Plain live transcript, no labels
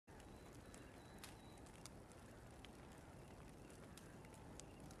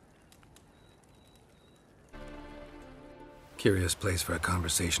Curious place for a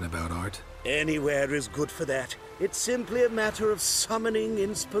conversation about art. Anywhere is good for that. It's simply a matter of summoning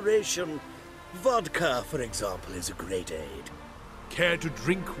inspiration. Vodka, for example, is a great aid. Care to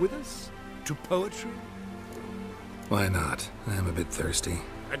drink with us? To poetry? Why not? I am a bit thirsty.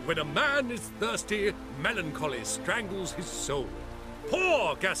 And when a man is thirsty, melancholy strangles his soul.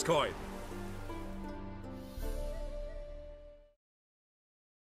 Pour, Gascoigne!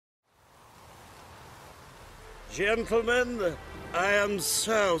 Gentlemen, I am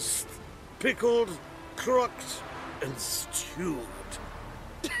soused, pickled, crocked, and stewed.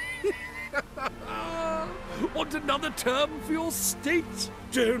 Want another term for your state?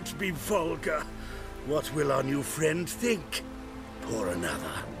 Don't be vulgar. What will our new friend think? Pour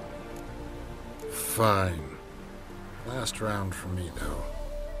another. Fine. Last round for me, though.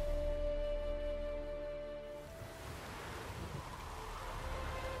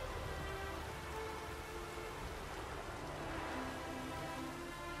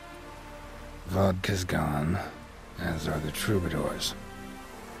 Vodka's gone, as are the troubadours.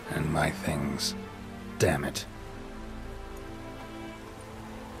 And my things. Damn it.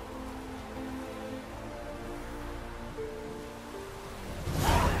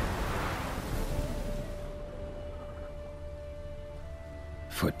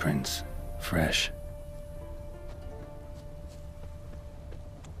 Footprints. Fresh.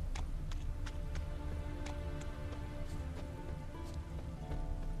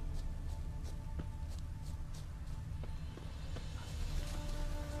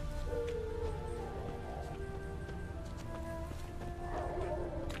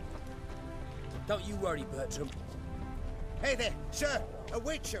 Don't you worry, Bertram. Hey there, sir. A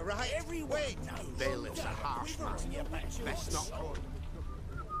witcher, right? Every way. No, Bailiff's a harsh man. Best not call him.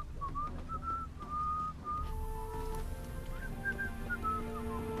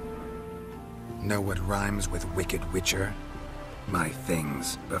 Know what rhymes with wicked witcher? My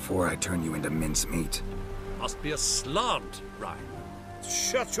things, before I turn you into mincemeat. Must be a slant, right?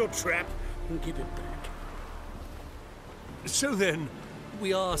 Shut your trap and give it back. So then,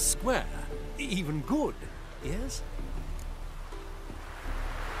 we are square. Even good, yes?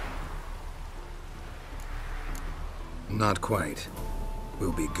 Not quite.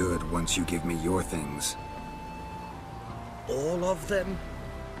 We'll be good once you give me your things. All of them?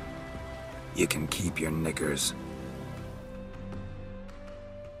 You can keep your knickers.